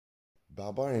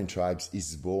Barbarian Tribes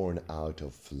is born out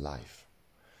of life.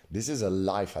 This is a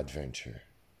life adventure.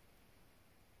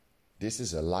 This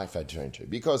is a life adventure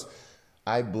because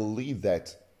I believe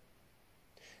that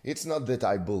it's not that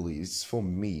I believe, it's for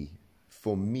me.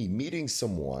 For me, meeting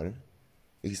someone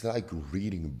is like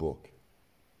reading a book.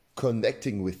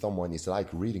 Connecting with someone is like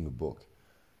reading a book.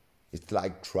 It's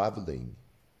like traveling.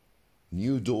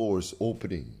 New doors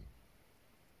opening.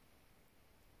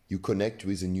 You connect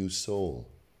with a new soul.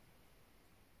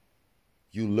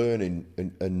 You learn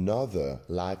another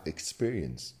life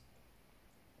experience.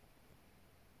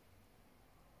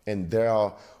 And there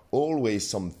are always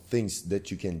some things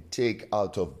that you can take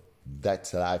out of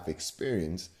that life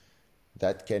experience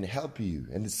that can help you.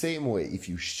 And the same way, if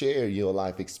you share your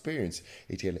life experience,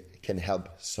 it can help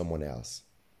someone else.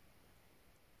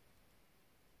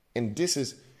 And this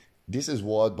is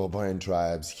what Barbarian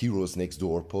Tribes, Heroes Next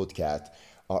Door podcast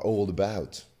are all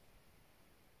about.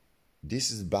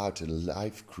 This is about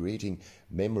life creating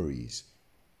memories,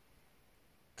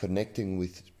 connecting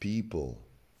with people,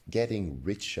 getting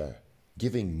richer,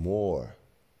 giving more,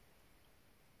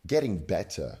 getting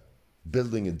better,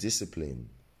 building a discipline,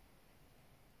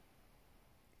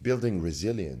 building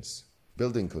resilience,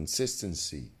 building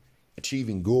consistency,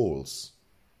 achieving goals.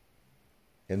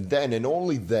 And then, and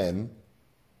only then,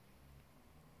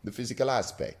 the physical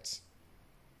aspects.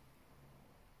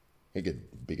 You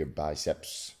get bigger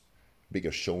biceps,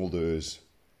 bigger shoulders,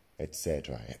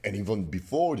 etc. And even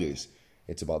before this,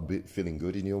 it's about feeling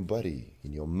good in your body,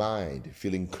 in your mind,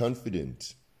 feeling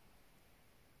confident.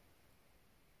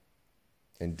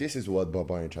 And this is what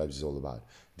Barbarian Tribes is all about.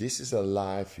 This is a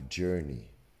life journey.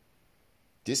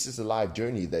 This is a life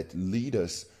journey that leads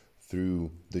us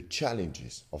through the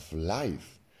challenges of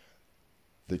life,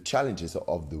 the challenges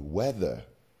of the weather,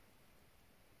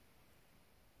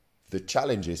 the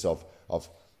challenges of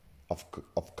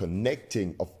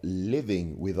connecting, of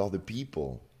living with other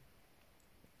people.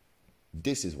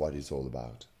 This is what it's all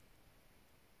about.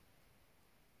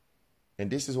 And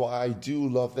this is why I do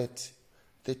love that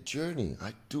journey.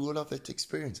 I do love that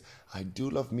experience. I do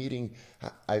love meeting.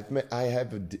 I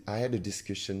had a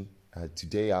discussion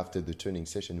today after the training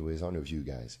session with one of you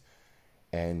guys.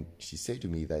 And she said to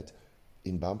me that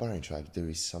in Barbarian Tribe, there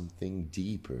is something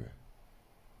deeper.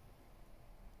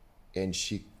 And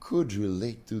she could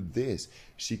relate to this.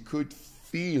 She could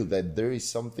feel that there is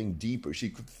something deeper. She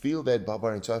could feel that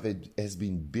Barbarian Tribe has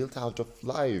been built out of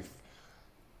life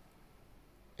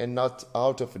and not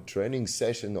out of a training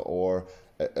session or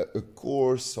a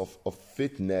course of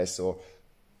fitness. Or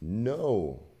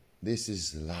no, this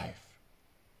is life.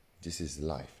 This is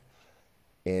life.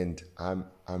 And I'm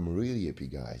really happy,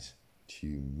 guys, to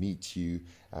meet you.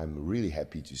 I'm really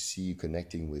happy to see you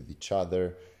connecting with each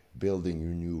other, building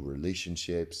your new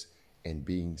relationships, and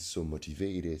being so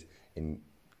motivated and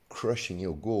crushing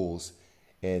your goals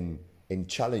and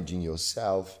challenging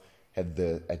yourself at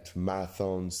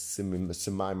marathons,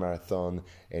 semi-marathon,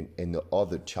 and the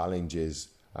other challenges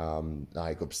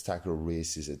like obstacle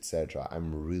races, etc.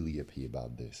 I'm really happy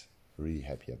about this. Really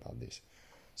happy about this.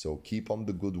 So keep on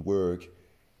the good work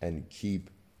and keep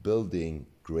building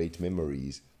great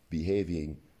memories,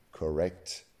 behaving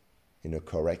in a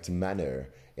correct manner,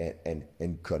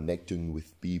 and connecting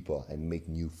with people and make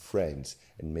new friends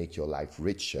and make your life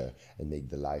richer and make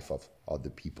the life of other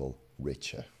people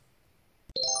richer.